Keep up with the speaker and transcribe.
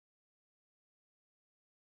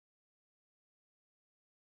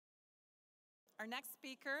Our next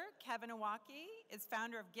speaker, Kevin Owocki, is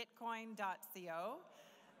founder of Gitcoin.co,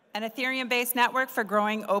 an Ethereum-based network for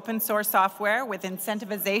growing open source software with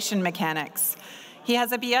incentivization mechanics. He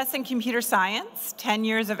has a BS in computer science, 10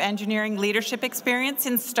 years of engineering leadership experience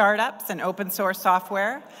in startups and open source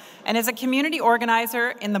software, and is a community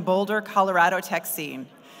organizer in the Boulder, Colorado tech scene.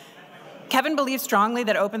 Kevin believes strongly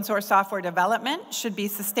that open source software development should be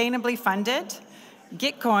sustainably funded.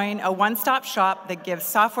 Gitcoin, a one-stop shop that gives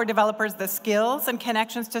software developers the skills and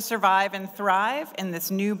connections to survive and thrive in this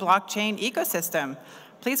new blockchain ecosystem.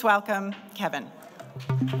 Please welcome Kevin.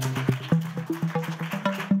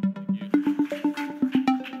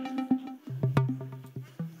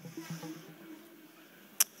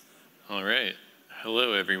 All right.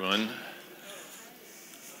 Hello, everyone.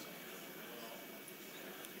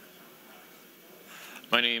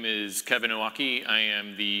 My name is Kevin Owocki. I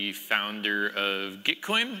am the founder of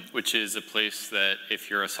Gitcoin, which is a place that if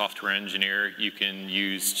you're a software engineer, you can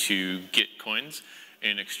use to get coins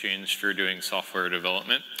in exchange for doing software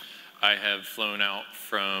development. I have flown out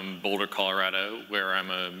from Boulder, Colorado, where I'm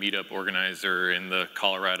a meetup organizer in the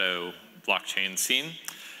Colorado blockchain scene.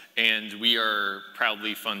 And we are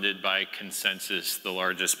proudly funded by Consensus, the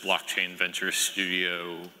largest blockchain venture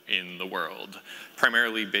studio in the world,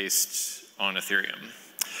 primarily based on Ethereum.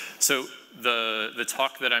 So the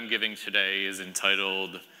talk that I'm giving today is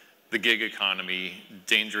entitled The Gig Economy,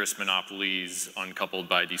 Dangerous Monopolies Uncoupled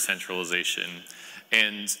by Decentralization.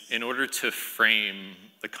 And in order to frame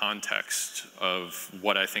the context of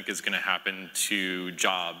what I think is going to happen to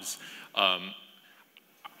jobs,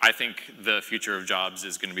 I think the future of jobs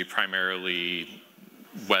is going to be primarily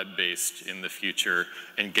web-based in the future,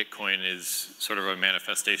 and Gitcoin is sort of a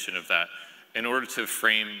manifestation of that. In order to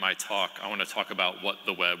frame my talk, I want to talk about what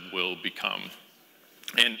the web will become.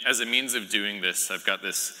 And as a means of doing this, I've got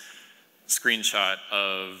this screenshot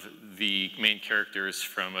of the main characters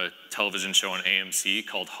from a television show on AMC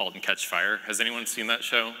called *Halt and Catch Fire*. Has anyone seen that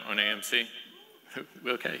show on AMC?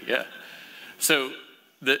 Okay, yeah. So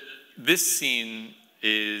this scene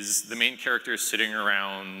is the main characters sitting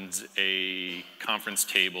around a conference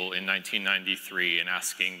table in 1993 and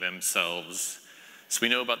asking themselves, so we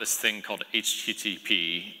know about this thing called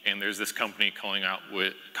HTTP, and there's this company coming out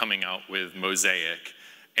with Mosaic,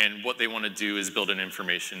 and what they want to do is build an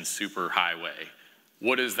information superhighway.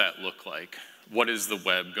 What does that look like? What is the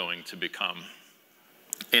web going to become?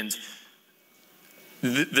 And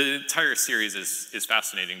the entire series is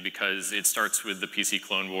fascinating because it starts with the PC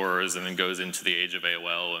Clone Wars and then goes into the age of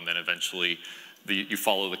AOL, and then eventually you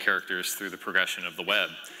follow the characters through the progression of the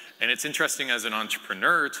web. And it's interesting as an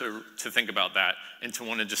entrepreneur to think about that and to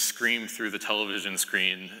want to just scream through the television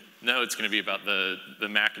screen, no, it's going to be about the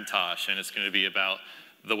Macintosh, and it's going to be about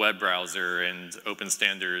the web browser and open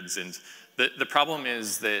standards. And the problem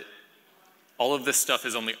is that all of this stuff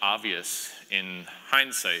is only obvious in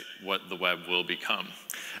hindsight what the web will become.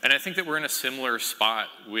 And I think that we're in a similar spot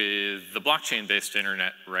with the blockchain-based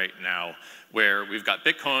internet right now, where we've got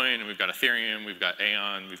Bitcoin, and we've got Ethereum, we've got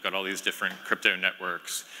Aeon, we've got all these different crypto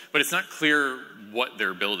networks, but it's not clear what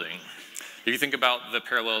they're building. If you think about the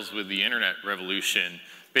parallels with the internet revolution,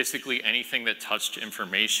 basically anything that touched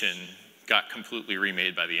information got completely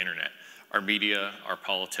remade by the internet. Our media, our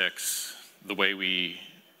politics, the way we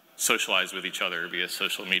socialize with each other via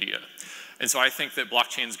social media. And so I think that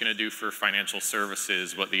blockchain is going to do for financial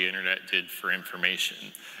services what the internet did for information.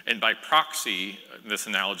 And by proxy, in this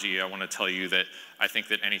analogy, I want to tell you that I think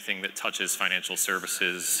that anything that touches financial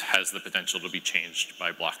services has the potential to be changed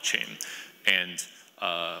by blockchain. And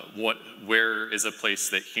where is a place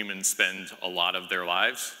that humans spend a lot of their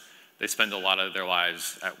lives? They spend a lot of their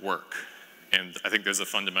lives at work. And I think there's a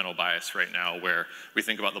fundamental bias right now where we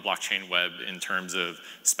think about the blockchain web in terms of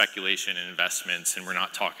speculation and investments, and we're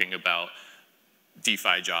not talking about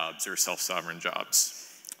DeFi jobs or self-sovereign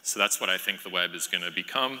jobs. So that's what I think the web is going to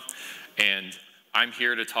become. And I'm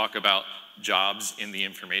here to talk about jobs in the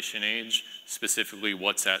information age, specifically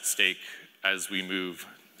what's at stake as we move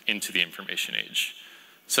into the information age.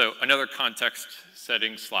 So another context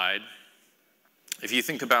setting slide. If you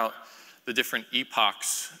think about the different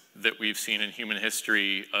epochs that we've seen in human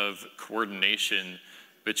history of coordination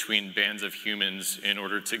between bands of humans in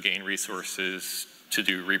order to gain resources to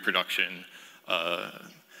do reproduction.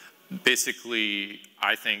 Basically,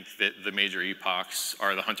 I think that the major epochs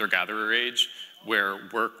are the hunter-gatherer age, where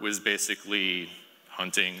work was basically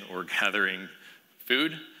hunting or gathering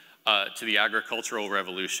food, to the agricultural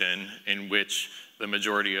revolution, in which the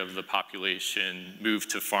majority of the population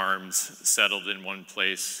moved to farms, settled in one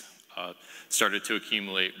place, started to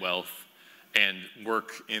accumulate wealth, and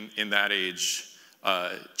work in that age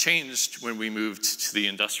changed when we moved to the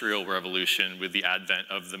Industrial Revolution with the advent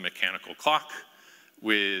of the mechanical clock,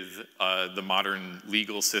 with the modern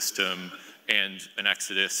legal system, and an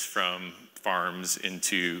exodus from farms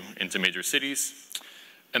into major cities.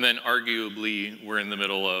 And then arguably, we're in the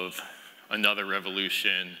middle of another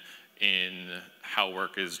revolution in how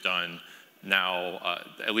work is done now,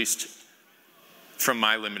 at least from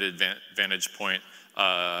my limited vantage point.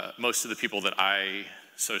 Most of the people that I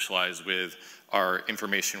socialize with are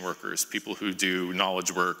information workers, people who do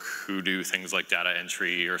knowledge work, who do things like data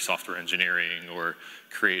entry or software engineering or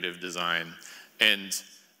creative design. And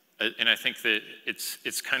I think that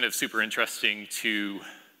it's kind of super interesting to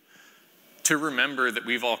remember that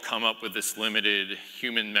we've all come up with this limited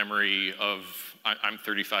human memory of, I'm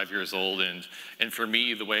 35 years old, and for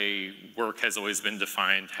me, the way work has always been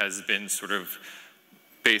defined has been sort of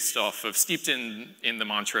based off of, steeped in the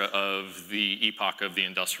mantra of the epoch of the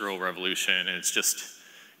Industrial Revolution, and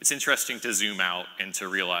it's interesting to zoom out and to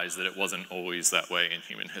realize that it wasn't always that way in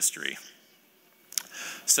human history.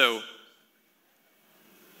 So,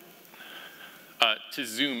 to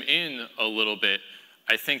zoom in a little bit,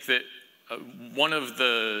 I think that one of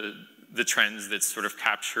the trends that's sort of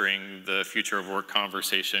capturing the future of work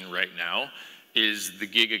conversation right now is the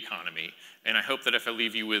gig economy. And I hope that if I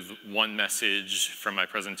leave you with one message from my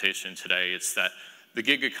presentation today, it's that the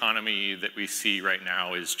gig economy that we see right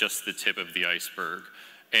now is just the tip of the iceberg.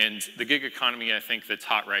 And the gig economy, I think, that's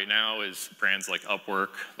hot right now is brands like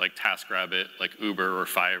Upwork, like TaskRabbit, like Uber or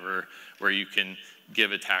Fiverr, where you can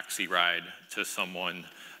give a taxi ride to someone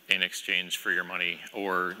in exchange for your money,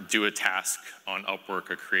 or do a task on Upwork,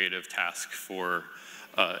 a creative task for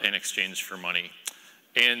in exchange for money.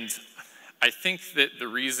 And I think that the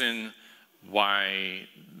reason why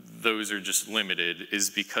those are just limited is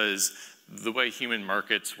because the way human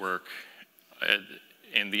markets work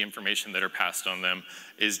and the information that are passed on them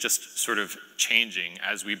is just sort of changing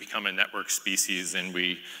as we become a network species and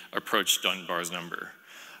we approach Dunbar's number.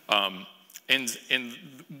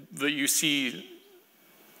 You see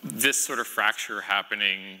this sort of fracture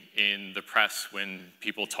happening in the press when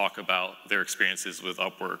people talk about their experiences with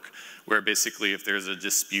Upwork, where basically if there's a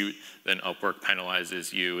dispute, then Upwork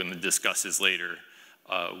penalizes you and then discusses later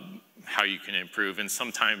how you can improve. And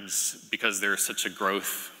sometimes, because they're such a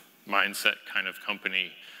growth mindset kind of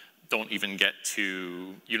company, you don't even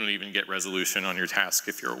get resolution on your task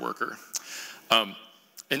if you're a worker. And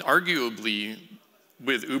arguably,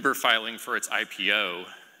 with Uber filing for its IPO,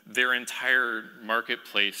 their entire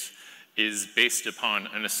marketplace is based upon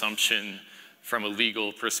an assumption from a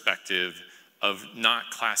legal perspective of not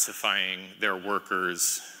classifying their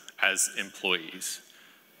workers as employees.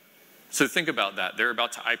 So think about that. They're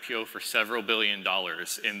about to IPO for several $billion,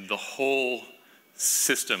 and the whole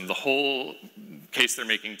system, the whole case they're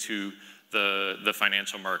making to the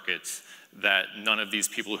financial markets, that none of these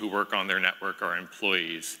people who work on their network are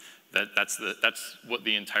employees, that's what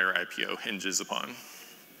the entire IPO hinges upon.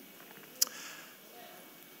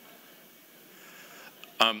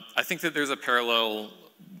 I think that there's a parallel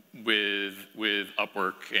with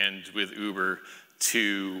Upwork and with Uber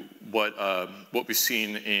to what we've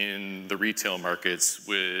seen in the retail markets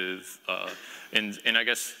with, and I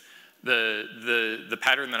guess the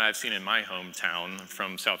pattern that I've seen in my hometown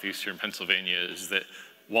from southeastern Pennsylvania is that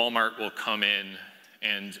Walmart will come in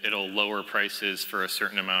and it'll lower prices for a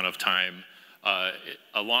certain amount of time,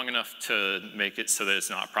 long enough to make it so that it's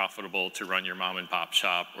not profitable to run your mom and pop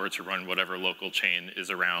shop or to run whatever local chain is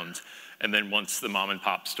around. And then once the mom and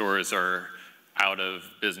pop stores are out of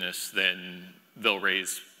business, then they'll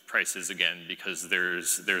raise prices again because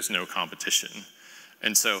there's no competition.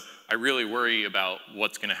 And so I really worry about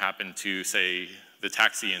what's going to happen to, say, the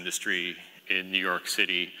taxi industry in New York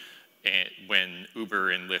City when Uber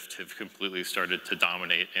and Lyft have completely started to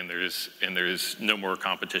dominate and there's no more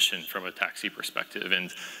competition from a taxi perspective.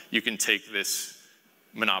 And you can take this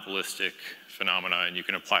monopolistic phenomena and you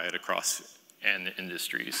can apply it across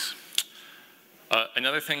industries.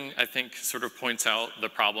 Another thing I think sort of points out the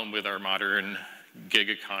problem with our modern gig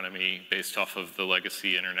economy based off of the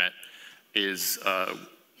legacy internet is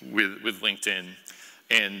with LinkedIn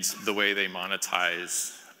and the way they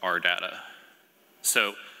monetize our data.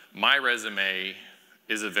 So my resume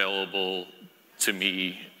is available to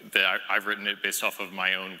me, that I've written it based off of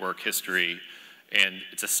my own work history, and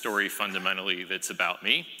it's a story fundamentally that's about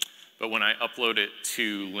me. But when I upload it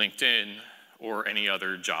to LinkedIn or any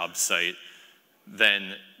other job site,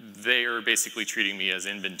 then they are basically treating me as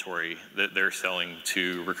inventory that they're selling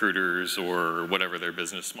to recruiters or whatever their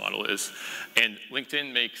business model is. And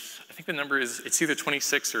LinkedIn makes, I think the number is, it's either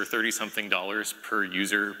 $26 or $30-something per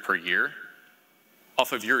user per year.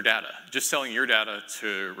 off of your data, just selling your data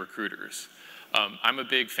to recruiters. I'm a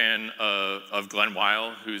big fan of Glenn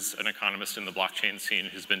Weil, who's an economist in the blockchain scene,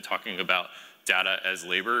 who's been talking about data as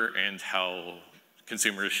labor and how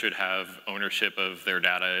consumers should have ownership of their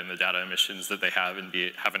data and the data emissions that they have and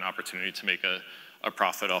have an opportunity to make a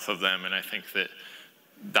profit off of them. And I think that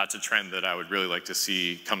that's a trend that I would really like to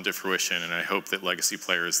see come to fruition, and I hope that legacy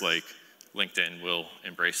players like LinkedIn will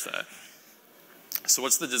embrace that. So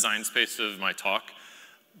what's the design space of my talk?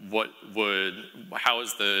 What's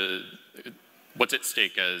at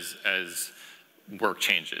stake as work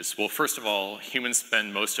changes? Well, first of all, humans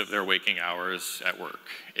spend most of their waking hours at work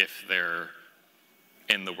if they're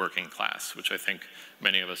in the working class, which I think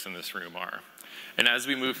many of us in this room are. And as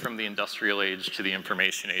we move from the industrial age to the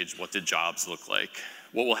information age, what did jobs look like?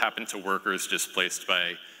 What will happen to workers displaced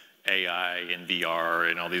by AI and VR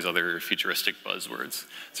and all these other futuristic buzzwords?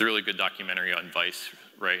 It's a really good documentary on Vice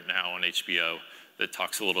right now on HBO that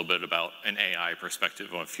talks a little bit about an AI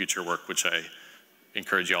perspective on future work, which I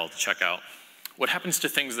encourage you all to check out. What happens to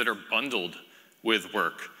things that are bundled with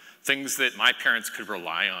work? Things that my parents could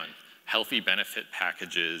rely on, healthy benefit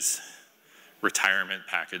packages, retirement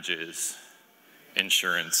packages,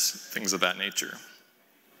 insurance, things of that nature.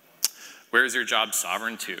 Where is your job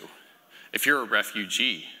sovereign to? If you're a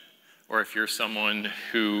refugee, or if you're someone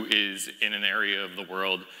who is in an area of the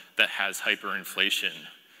world that has hyperinflation,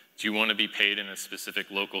 do you want to be paid in a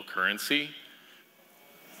specific local currency?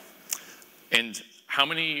 And how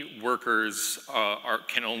many workers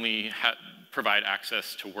can only provide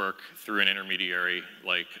access to work through an intermediary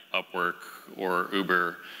like Upwork or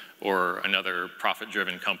Uber or another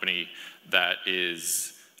profit-driven company that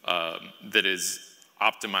is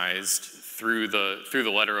optimized through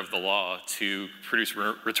the letter of the law to produce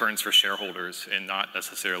returns for shareholders and not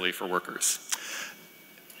necessarily for workers?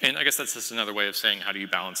 And I guess that's just another way of saying, how do you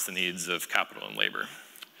balance the needs of capital and labor?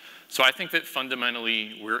 So I think that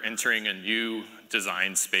fundamentally we're entering a new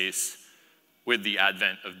design space with the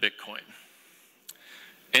advent of Bitcoin.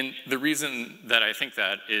 And the reason that I think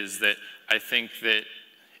that is that I think that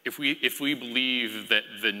if we believe that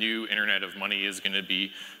the new internet of money is going to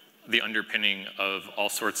be the underpinning of all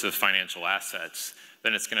sorts of financial assets,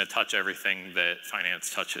 then it's going to touch everything that finance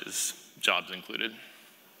touches, jobs included.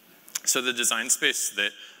 So the design space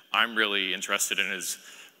that I'm really interested in is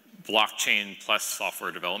blockchain plus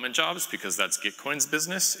software development jobs, because that's Gitcoin's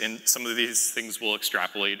business, and some of these things will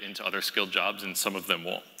extrapolate into other skilled jobs and some of them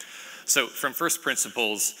won't. So from first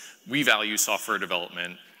principles, we value software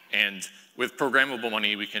development, and with programmable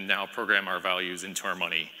money, we can now program our values into our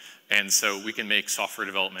money. And so we can make software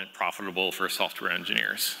development profitable for software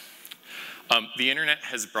engineers. The internet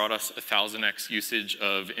has brought us 1,000x usage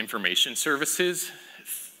of information services.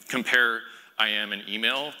 Compare IM and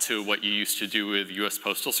email to what you used to do with US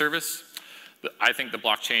Postal Service. I think the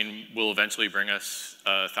blockchain will eventually bring us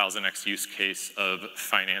a 1,000x use case of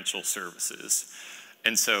financial services.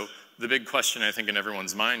 And so the big question I think in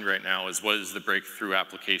everyone's mind right now is, what is the breakthrough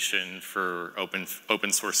application for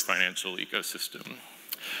open source financial ecosystem?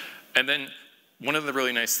 And then one of the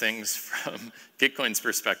really nice things from Gitcoin's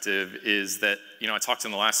perspective is that, I talked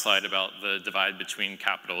in the last slide about the divide between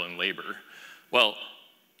capital and labor. Well,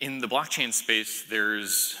 in the blockchain space,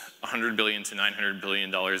 there's $100 billion to $900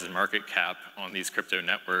 billion in market cap on these crypto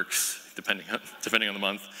networks, depending on the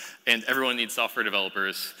month, and everyone needs software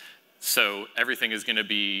developers. So everything is going to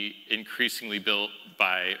be increasingly built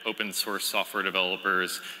by open source software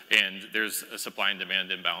developers, and there's a supply and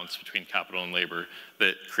demand imbalance between capital and labor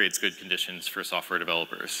that creates good conditions for software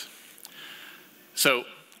developers. So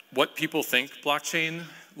what people think blockchain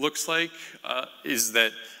looks like is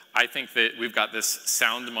that I think that we've got this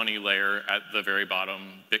sound money layer at the very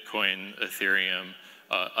bottom, Bitcoin, Ethereum,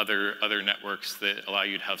 other networks that allow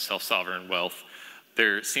you to have self-sovereign wealth.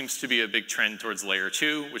 There seems to be a big trend towards layer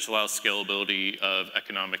 2, which allows scalability of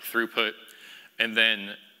economic throughput. And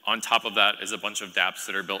then on top of that is a bunch of dApps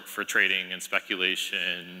that are built for trading and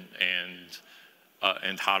speculation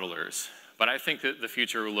and hodlers. But I think that the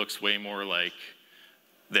future looks way more like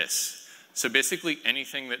this. So basically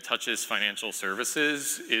anything that touches financial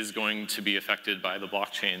services is going to be affected by the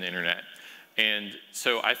blockchain internet. And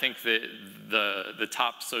so I think that the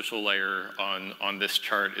top social layer on this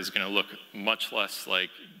chart is going to look much less like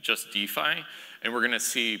just DeFi. And we're going to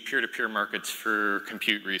see peer-to-peer markets for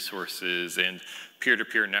compute resources and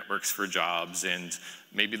peer-to-peer networks for jobs. And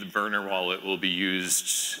maybe the burner wallet will be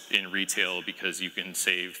used in retail because you can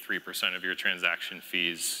save 3% of your transaction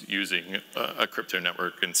fees using a crypto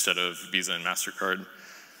network instead of Visa and MasterCard.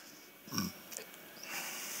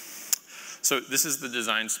 So this is the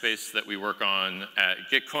design space that we work on at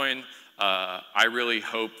Gitcoin. I really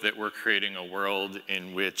hope that we're creating a world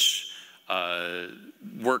in which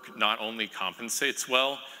work not only compensates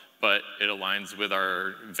well, but it aligns with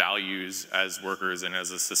our values as workers and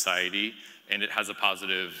as a society, and it has a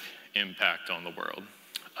positive impact on the world.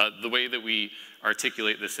 The way that we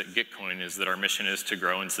articulate this at Gitcoin is that our mission is to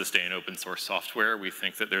grow and sustain open source software. We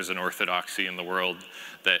think that there's an orthodoxy in the world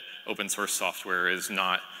that open source software is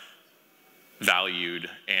not valued,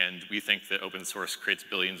 and we think that open source creates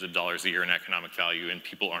billions of dollars a year in economic value, and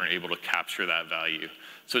people aren't able to capture that value.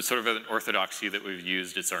 So it's sort of an orthodoxy that we've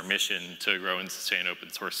used. It's our mission to grow and sustain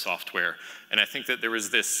open source software. And I think that there was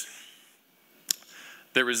this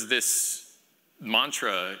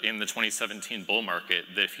mantra in the 2017 bull market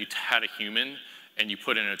that if you had a human and you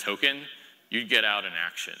put in a token, you'd get out an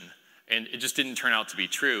action. And it just didn't turn out to be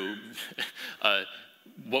true.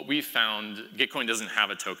 What we found, Gitcoin doesn't have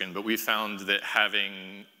a token, but we found that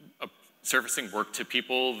surfacing work to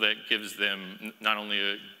people that gives them not only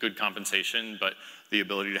a good compensation, but the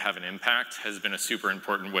ability to have an impact has been a super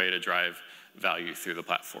important way to drive value through the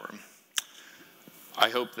platform. I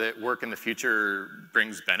hope that work in the future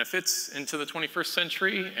brings benefits into the 21st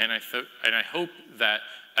century, and I hope that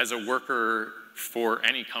as a worker for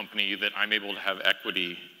any company that I'm able to have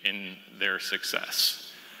equity in their success.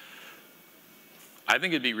 I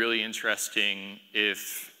think it'd be really interesting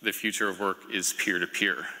if the future of work is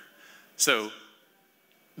peer-to-peer. So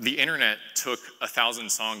the internet took 1,000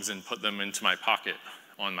 songs and put them into my pocket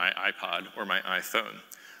on my iPod or my iPhone.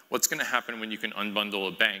 What's going to happen when you can unbundle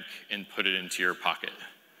a bank and put it into your pocket?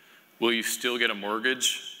 Will you still get a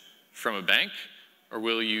mortgage from a bank, or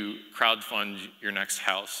will you crowdfund your next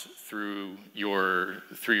house through your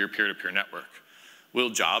peer-to-peer network? Will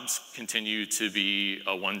jobs continue to be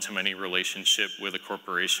a one-to-many relationship with a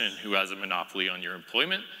corporation who has a monopoly on your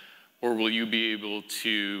employment, or will you be able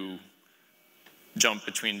to jump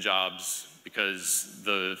between jobs because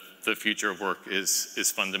the future of work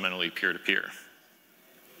is fundamentally peer-to-peer?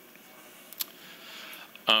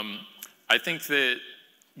 I think that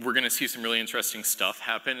we're going to see some really interesting stuff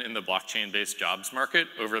happen in the blockchain-based jobs market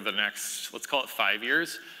over the next, let's call it 5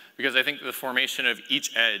 years, because I think the formation of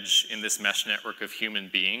each edge in this mesh network of human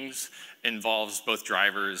beings involves both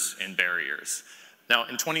drivers and barriers. Now,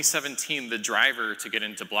 in 2017, the driver to get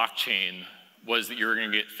into blockchain was that you were going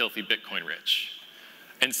to get filthy Bitcoin rich.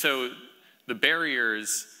 And so the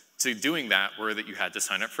barriers to doing that were that you had to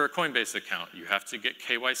sign up for a Coinbase account, you have to get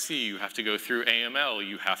KYC, you have to go through AML,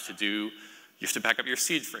 you have to back up your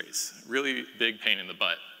seed phrase. Really big pain in the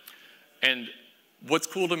butt. And what's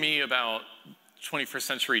cool to me about 21st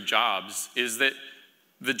century jobs is that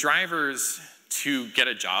the drivers to get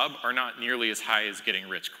a job are not nearly as high as getting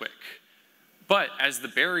rich quick. But as the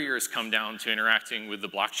barriers come down to interacting with the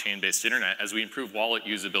blockchain-based internet, as we improve wallet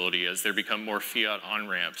usability, as there become more fiat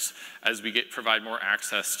on-ramps, as we provide more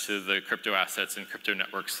access to the crypto assets and crypto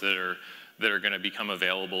networks that are going to become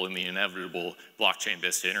available in the inevitable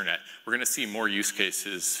blockchain-based internet, we're going to see more use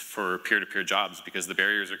cases for peer-to-peer jobs because the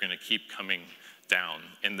barriers are going to keep coming down,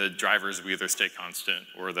 and the drivers will either stay constant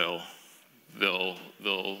or they'll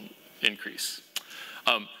increase.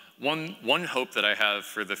 One hope that I have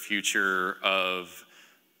for the future of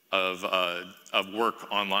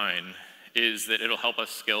work online is that it'll help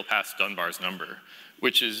us scale past Dunbar's number,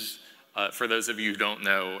 which is, for those of you who don't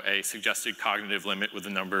know, a suggested cognitive limit with the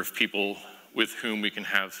number of people with whom we can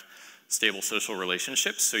have stable social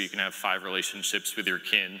relationships. So you can have 5 relationships with your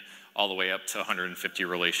kin, all the way up to 150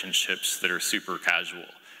 relationships that are super casual.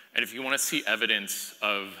 And if you want to see evidence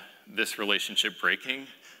of this relationship breaking,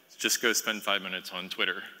 just go spend 5 minutes on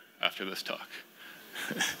Twitter after this talk.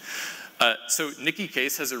 So Nikki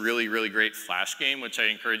Case has a really, really great Flash game, which I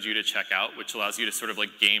encourage you to check out, which allows you to sort of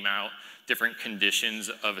like game out different conditions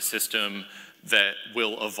of a system that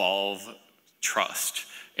will evolve trust.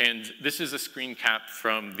 And this is a screen cap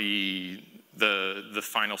from the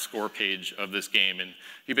final score page of this game. And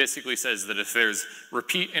he basically says that if there's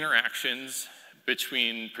repeat interactions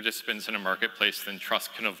between participants in a marketplace, then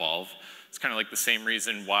trust can evolve. It's kind of like the same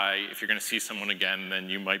reason why if you're going to see someone again, then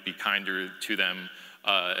you might be kinder to them.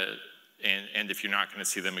 And if you're not going to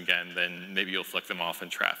see them again, then maybe you'll flick them off in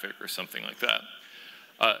traffic or something like that.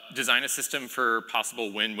 Design a system for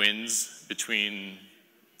possible win-wins between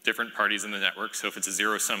different parties in the network. So if it's a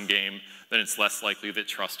zero-sum game, then it's less likely that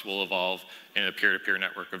trust will evolve in a peer-to-peer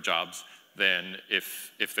network of jobs than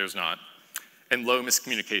if there's not. And low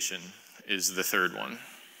miscommunication is the third one.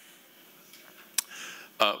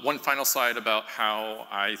 One final slide about how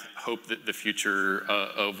I hope that the future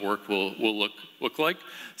of work will look like.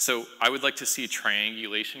 So I would like to see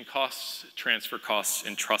triangulation costs, transfer costs,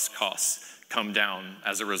 and trust costs come down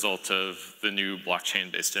as a result of the new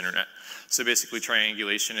blockchain-based internet. So basically,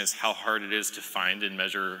 triangulation is how hard it is to find and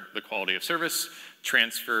measure the quality of service.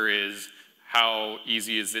 Transfer is how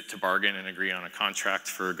easy is it to bargain and agree on a contract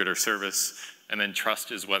for a good or service. And then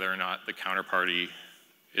trust is whether or not the counterparty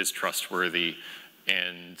is trustworthy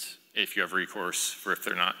and if you have recourse for if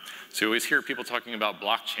they're not. So you always hear people talking about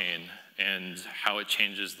blockchain and how it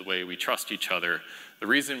changes the way we trust each other. The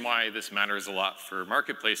reason why this matters a lot for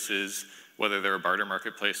marketplaces, whether they're a barter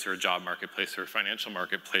marketplace or a job marketplace or a financial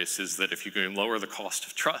marketplace, is that if you can lower the cost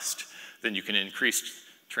of trust, then you can increase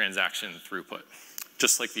transaction throughput.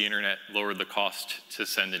 Just like the internet lowered the cost to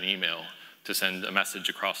send an email, to send a message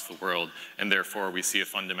across the world, and therefore we see a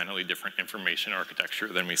fundamentally different information architecture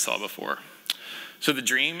than we saw before. So the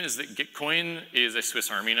dream is that Gitcoin is a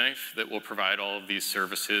Swiss Army knife that will provide all of these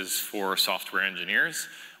services for software engineers.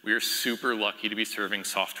 We are super lucky to be serving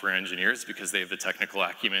software engineers because they have the technical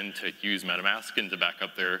acumen to use MetaMask and to back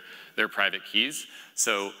up their private keys.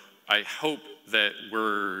 So I hope that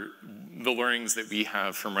the learnings that we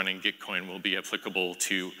have from running Gitcoin will be applicable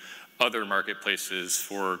to other marketplaces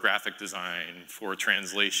for graphic design, for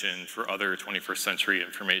translation, for other 21st century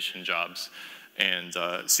information jobs. And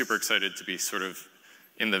super excited to be sort of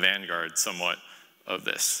in the vanguard somewhat of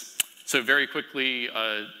this. So very quickly,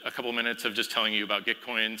 a couple minutes of just telling you about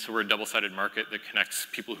Gitcoin. So we're a double-sided market that connects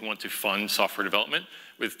people who want to fund software development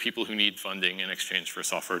with people who need funding in exchange for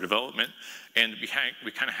software development. And we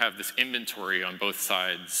kind of have this inventory on both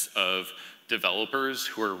sides of developers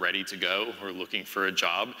who are ready to go, who are looking for a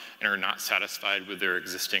job and are not satisfied with their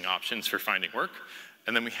existing options for finding work.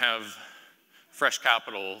 And then we have fresh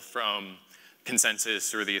capital from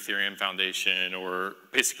Consensus or the Ethereum Foundation, or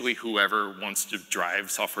basically whoever wants to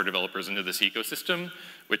drive software developers into this ecosystem,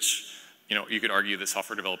 which, you know, you could argue that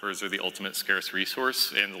software developers are the ultimate scarce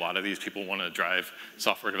resource, and a lot of these people want to drive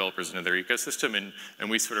software developers into their ecosystem, and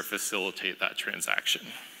we sort of facilitate that transaction.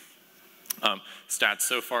 Stats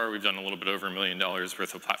so far, we've done a little bit over $1 million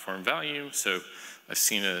worth of platform value, so I've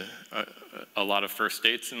seen a lot of first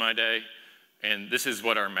dates in my day, and this is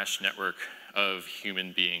what our mesh network of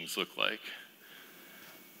human beings look like.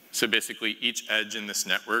 So basically, each edge in this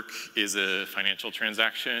network is a financial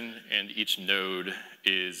transaction, and each node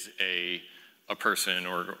is a person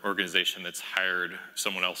or organization that's hired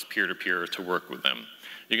someone else peer-to-peer to work with them.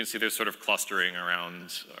 You can see there's sort of clustering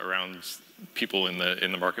around people in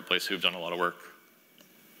the marketplace who've done a lot of work.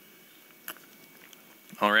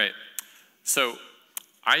 All right, so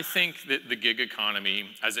I think that the gig economy,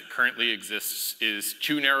 as it currently exists, is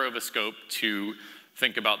too narrow of a scope to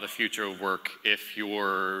think about the future of work if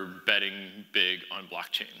you're betting big on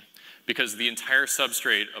blockchain. Because the entire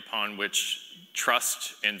substrate upon which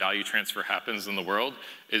trust and value transfer happens in the world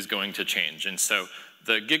is going to change. And so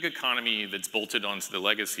the gig economy that's bolted onto the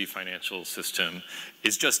legacy financial system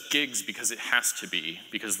is just gigs because it has to be,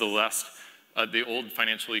 because the old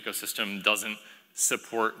financial ecosystem doesn't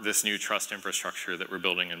support this new trust infrastructure that we're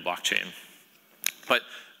building in blockchain. But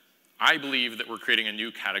I believe that we're creating a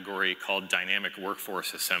new category called dynamic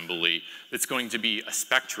workforce assembly that's going to be a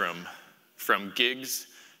spectrum from gigs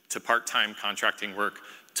to part-time contracting work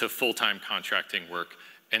to full-time contracting work.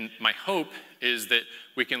 And my hope is that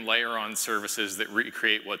we can layer on services that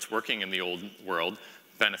recreate what's working in the old world,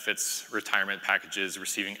 benefits, retirement packages,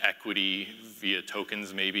 receiving equity via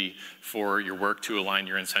tokens maybe for your work to align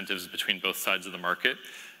your incentives between both sides of the market.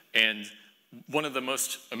 And one of the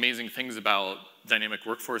most amazing things about dynamic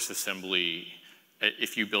workforce assembly,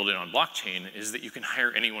 if you build it on blockchain, is that you can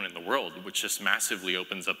hire anyone in the world, which just massively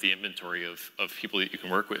opens up the inventory of people that you can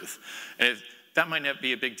work with. And that might not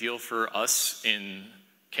be a big deal for us in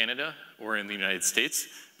Canada or in the United States,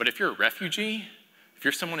 but if you're a refugee, if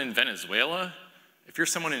you're someone in Venezuela, if you're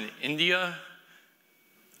someone in India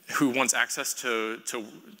who wants access to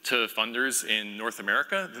funders in North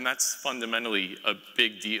America, then that's fundamentally a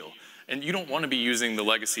big deal. And you don't want to be using the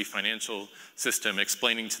legacy financial system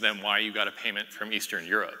explaining to them why you got a payment from Eastern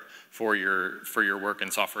Europe for your work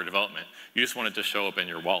in software development. You just want it to show up in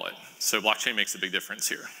your wallet. So blockchain makes a big difference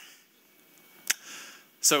here.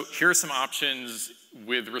 So here are some options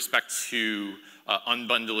with respect to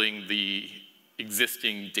unbundling the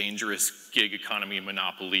existing dangerous gig economy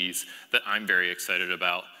monopolies that I'm very excited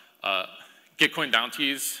about. Gitcoin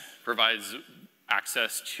Bounties provides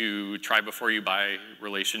access to try before you buy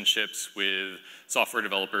relationships with software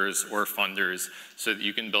developers or funders so that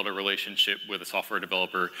you can build a relationship with a software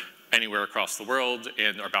developer anywhere across the world,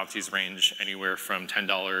 and our bounties range anywhere from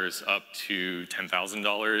 $10 up to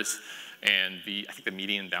 $10,000, and I think the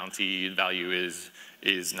median bounty value is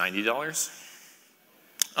 $90.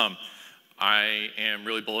 I am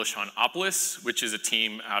really bullish on Opolis, which is a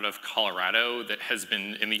team out of Colorado that has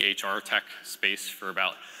been in the HR tech space for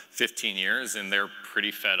about 15 years, and they're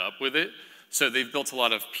pretty fed up with it. So they've built a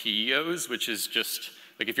lot of PEOs, which is just,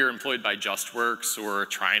 like if you're employed by JustWorks or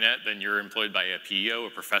TriNet, then you're employed by a PEO, a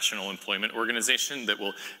professional employment organization that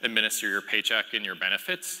will administer your paycheck and your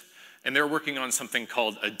benefits. And they're working on something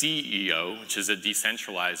called a DEO, which is a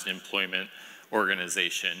decentralized employment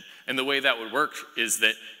organization. And the way that would work is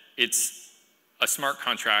that it's a smart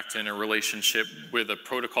contract and a relationship with a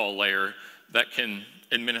protocol layer that can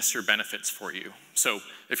administer benefits for you. So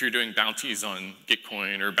if you're doing bounties on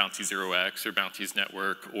Gitcoin or Bounty 0x or Bounties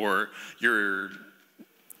Network, or you're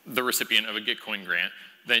the recipient of a Gitcoin grant,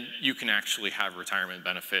 then you can actually have retirement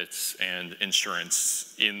benefits and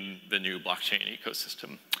insurance in the new blockchain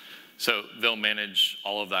ecosystem. So they'll manage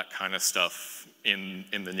all of that kind of stuff in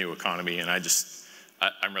the new economy, and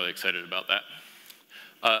I'm really excited about that.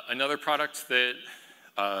 Another product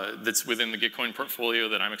that's within the Gitcoin portfolio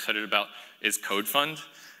that I'm excited about is CodeFund,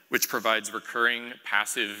 which provides recurring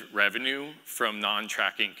passive revenue from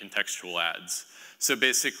non-tracking contextual ads. So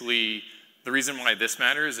basically, the reason why this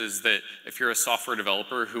matters is that if you're a software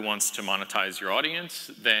developer who wants to monetize your audience,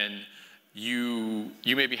 then you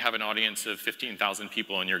maybe have an audience of 15,000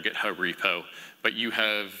 people in your GitHub repo, but you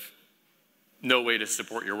have no way to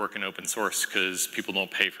support your work in open source because people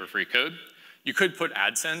don't pay for free code. You could put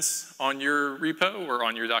AdSense on your repo or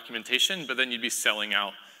on your documentation, but then you'd be selling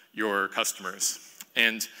out your customers.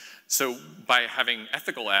 And so by having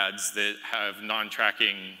ethical ads that have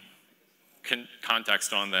non-tracking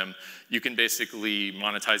context on them, you can basically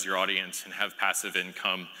monetize your audience and have passive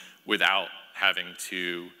income without having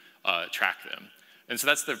to track them. And so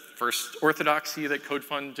that's the first orthodoxy that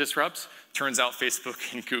CodeFund disrupts. Turns out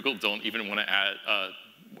Facebook and Google don't even want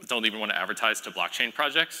to advertise to blockchain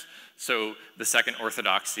projects. So the second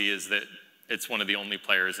orthodoxy is that it's one of the only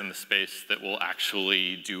players in the space that will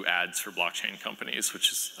actually do ads for blockchain companies,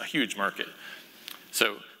 which is a huge market.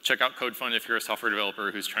 So check out CodeFund if you're a software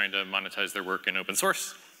developer who's trying to monetize their work in open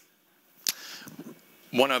source.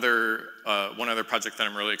 One other project that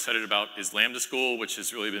I'm really excited about is Lambda School, which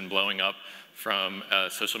has really been blowing up from a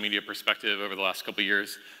social media perspective over the last couple of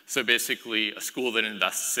years. So basically, a school that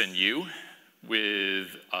invests in you with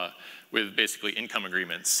basically income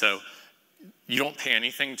agreements. So you don't pay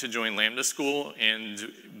anything to join Lambda School,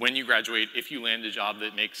 and when you graduate, if you land a job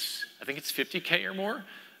that makes, I think it's 50K or more,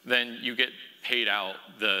 then you get paid out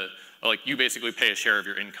you basically pay a share of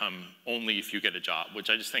your income only if you get a job, which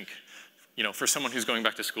I just think, for someone who's going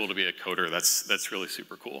back to school to be a coder, that's really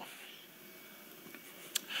super cool.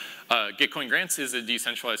 Gitcoin Grants is a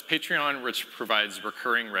decentralized Patreon which provides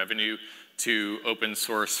recurring revenue to open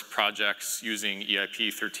source projects using EIP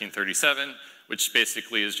 1337, which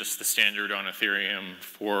basically is just the standard on Ethereum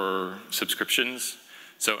for subscriptions.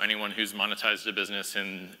 So anyone who's monetized a business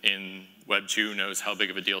in Web 2 knows how big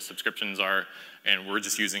of a deal subscriptions are, and we're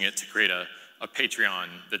just using it to create a Patreon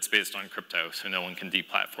that's based on crypto so no one can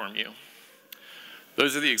deplatform you.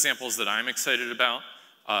 Those are the examples that I'm excited about.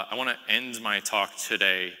 I want to end my talk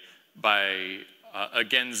today by,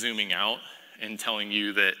 again, zooming out and telling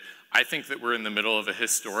you that I think that we're in the middle of a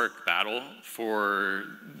historic battle for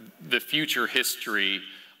the future history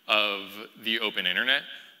of the open internet.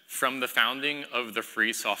 From the founding of the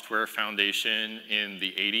Free Software Foundation in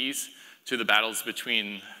the 80s to the battles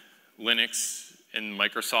between Linux and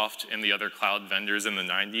Microsoft and the other cloud vendors in the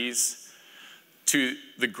 90s, to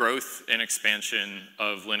the growth and expansion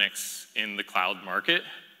of Linux in the cloud market,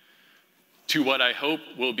 to what I hope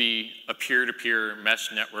will be a peer-to-peer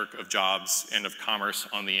mesh network of jobs and of commerce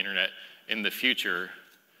on the internet in the future.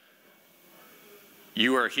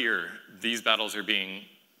 You are here. These battles are being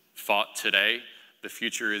fought today. The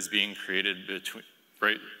future is being created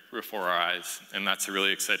right before our eyes, and that's a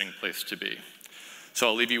really exciting place to be. So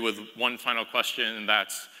I'll leave you with one final question, and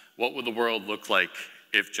that's, what would the world look like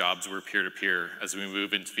if jobs were peer-to-peer as we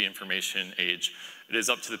move into the information age? It is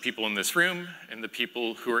up to the people in this room and the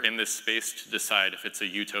people who are in this space to decide if it's a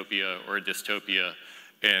utopia or a dystopia,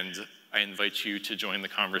 and I invite you to join the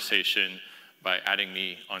conversation by adding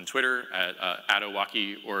me on Twitter at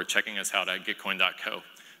Owocki or checking us out at gitcoin.co.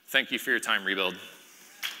 Thank you for your time, Rebuild.